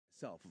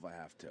myself if I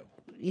have to.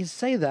 You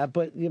say that,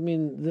 but I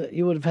mean,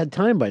 you would have had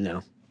time by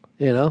now,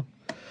 you know?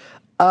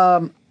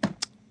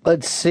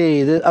 Let's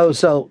see.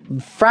 So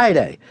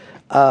Friday,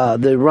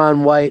 the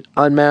Ron White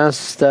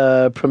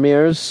Unmasked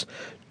premieres,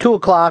 2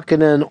 o'clock,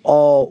 and then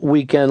all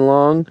weekend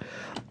long.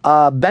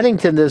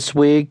 Bennington this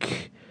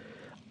week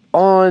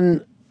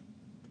on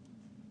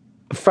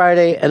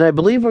Friday, and I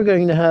believe we're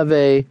going to have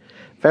a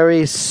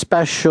very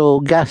special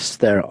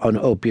guest there on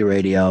Opie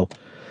Radio.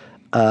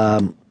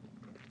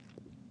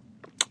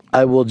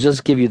 I will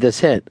just give you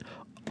this hint.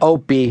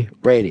 Opie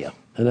Radio.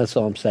 And that's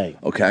all I'm saying.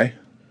 Okay.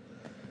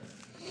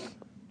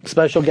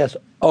 Special guest,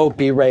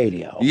 Opie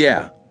Radio.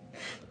 Yeah.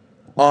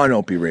 On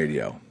Opie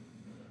Radio.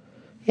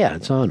 Yeah,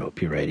 it's on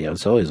Opie Radio.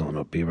 It's always on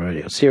Opie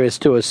Radio. Sirius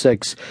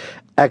 206,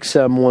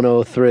 XM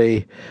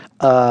 103.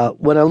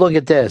 When I look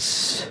at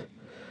this,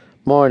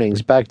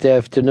 mornings, back to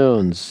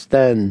afternoons,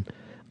 then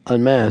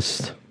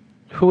Unmasked.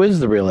 Who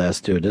is the real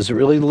ass dude? Is it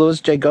really Louis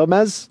J.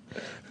 Gomez?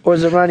 Or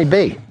is it Ronnie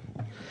B?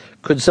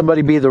 Could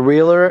somebody be the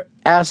realer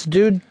ass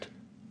dude?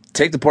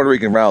 Take the Puerto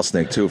Rican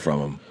rattlesnake, too, from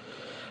him.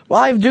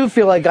 Well, I do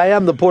feel like I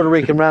am the Puerto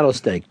Rican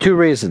rattlesnake. 2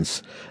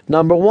 reasons.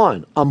 Number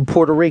 1, I'm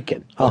Puerto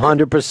Rican,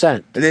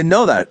 100%. I didn't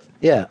know that.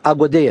 Yeah,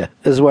 Aguadilla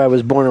is where I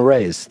was born and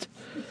raised.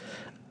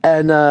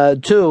 And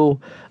 2,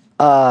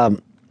 I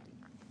don't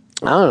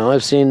know,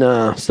 I've seen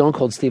Stone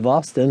Cold Steve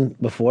Austin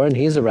before, and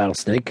he's a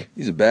rattlesnake.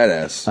 He's a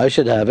badass. I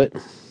should have it.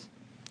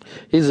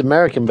 He's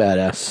American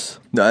badass.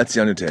 No, that's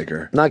The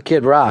Undertaker. Not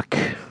Kid Rock.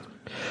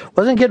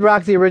 Wasn't Kid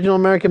Rock the original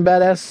American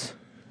badass?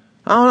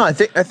 I don't know. I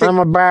think I'm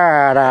a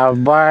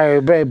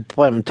badass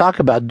baby. Talk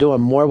about doing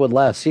more with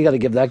less. You got to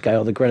give that guy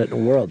all the credit in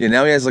the world. Yeah,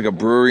 now he has like a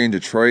brewery in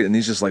Detroit, and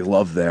he's just like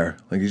loved there.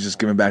 Like he's just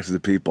giving back to the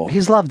people.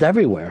 He's loved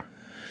everywhere.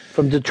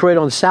 From Detroit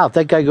on south,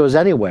 that guy goes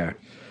anywhere.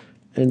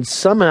 And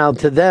somehow,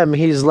 to them,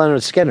 he's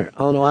Leonard Skinner. I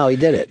don't know how he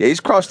did it. Yeah, he's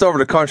crossed over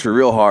the country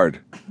real hard.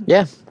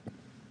 Yeah.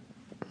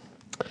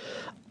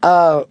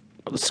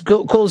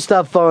 Cool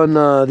stuff on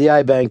the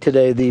iBank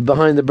today. The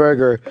Behind the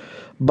Burger,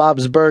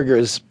 Bob's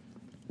Burgers.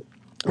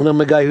 And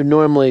I'm a guy who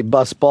normally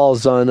busts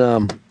balls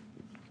on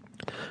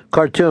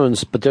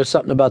cartoons, but there's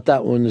something about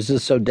that one that's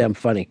just so damn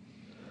funny.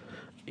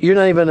 You're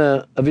not even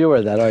a viewer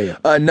of that, are you?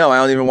 No, I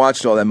don't even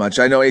watch it all that much.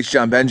 I know H.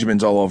 John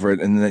Benjamin's all over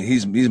it, and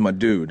he's my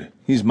dude.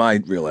 He's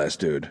my real ass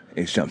dude,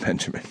 H. John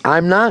Benjamin.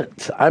 I'm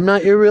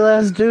not your real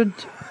ass dude.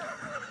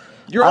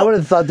 I would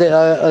have thought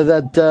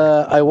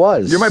that I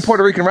was. You're my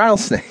Puerto Rican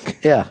rattlesnake.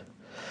 Yeah.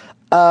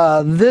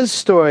 This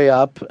story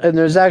up, and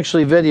there's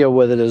actually video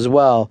with it as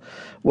well,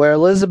 where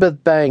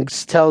Elizabeth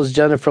Banks tells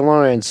Jennifer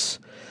Lawrence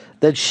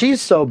that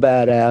she's so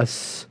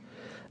badass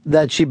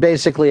that she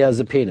basically has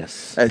a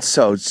penis. It's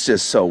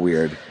just so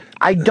weird.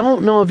 I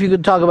don't know if you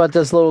could talk about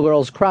this little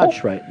girl's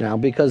crotch right now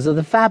because of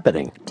the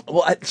fappening.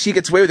 Well, she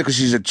gets away with it because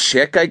she's a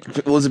chick,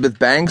 Elizabeth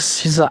Banks.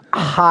 She's a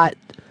hot,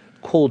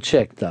 cool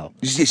chick, though.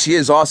 She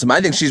is awesome.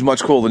 I think she's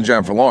much cooler than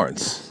Jennifer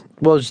Lawrence.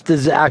 Well,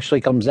 this actually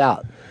comes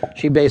out.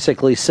 She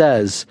basically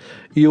says,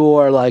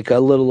 you're like a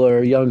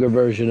littler, younger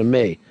version of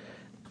me.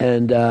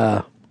 And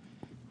I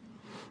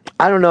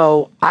don't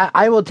know.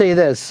 I will tell you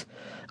this.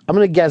 I'm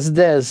going to guess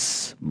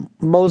this.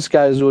 Most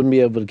guys wouldn't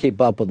be able to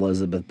keep up with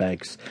Elizabeth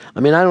Banks. I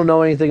mean, I don't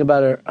know anything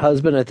about her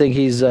husband. I think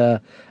he's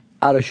out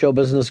of show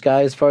business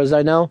guy as far as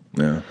I know.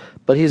 Yeah.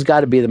 But he's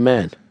got to be the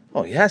man.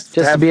 Oh, he has to.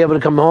 Just to be able to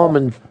come home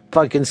and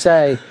fucking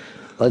say,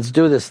 let's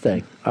do this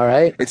thing. All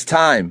right? It's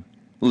time,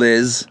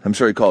 Liz. I'm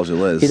sure he calls you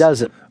Liz. He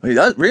doesn't. He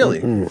does? Really?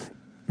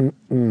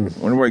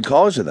 Wonder where he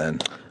calls you then.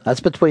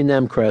 That's between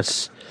them,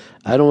 Chris.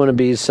 I don't want to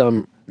be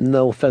some,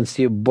 no offense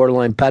to you,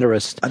 borderline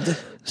pederast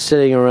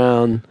sitting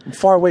around. I'm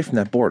far away from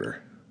that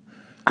border.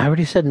 I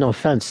already said no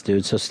offense,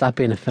 dude, so stop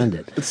being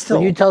offended. But still.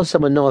 When you tell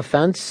someone no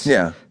offense,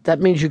 that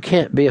means you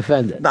can't be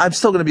offended. No, I'm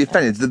still going to be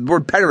offended. The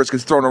word pederast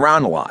gets thrown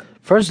around a lot.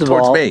 First of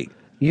towards all, me.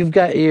 You've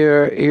got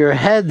your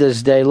head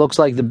this day looks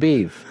like the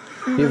beef.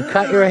 You've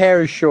cut your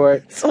hair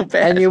short, so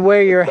bad. And you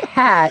wear your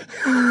hat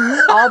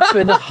up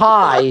and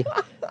high.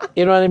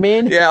 You know what I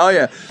mean? Yeah, oh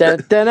yeah.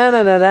 Dun, dun,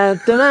 dun, dun,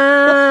 dun,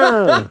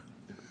 dun, dun.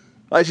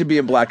 I should be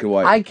in black and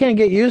white. I can't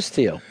get used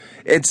to you.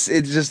 It's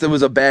just, it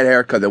was a bad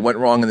haircut that went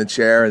wrong in the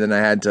chair, and then I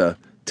had to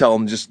tell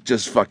him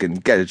just fucking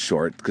get it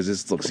short, because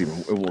this looks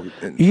even...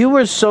 You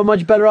were so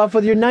much better off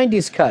with your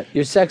 90s cut,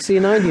 your sexy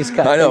 90s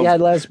cut I know. that you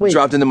had last week.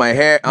 Dropped into my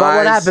hair. But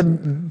what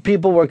happened?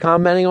 People were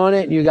commenting on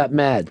it, and you got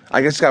mad.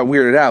 I just got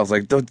weirded out. I was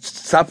like, don't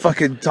stop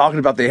fucking talking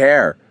about the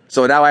hair.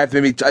 So now I have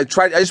to maybe... I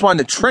just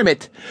wanted to trim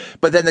it,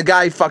 but then the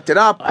guy fucked it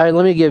up. All right,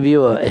 let me give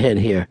you a hint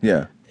here.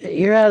 Yeah.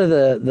 You're out of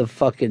the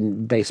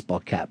fucking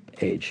baseball cap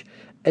age.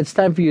 It's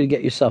time for you to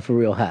get yourself a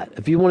real hat.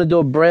 If you want to do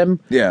a brim,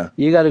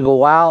 you got to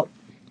go out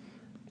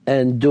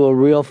and do a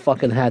real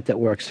fucking hat that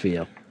works for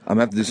you. I'm going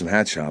to have to do some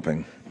hat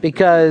shopping.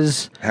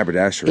 Because...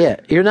 haberdashery. Yeah,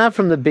 you're not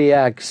from the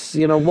BX.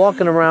 You know,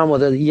 walking around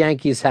with a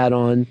Yankees hat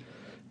on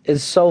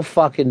is so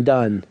fucking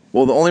done.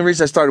 Well, the only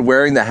reason I started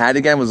wearing the hat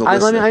again was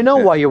I know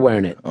why you're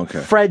wearing it.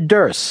 Okay. Fred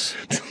Durst.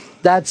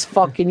 That's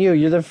fucking you.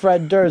 You're the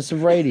Fred Durst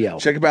of radio.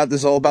 Check about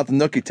this all about the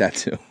Nookie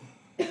tattoo.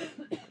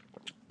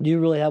 Do you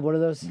really have one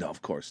of those? No,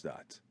 of course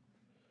not.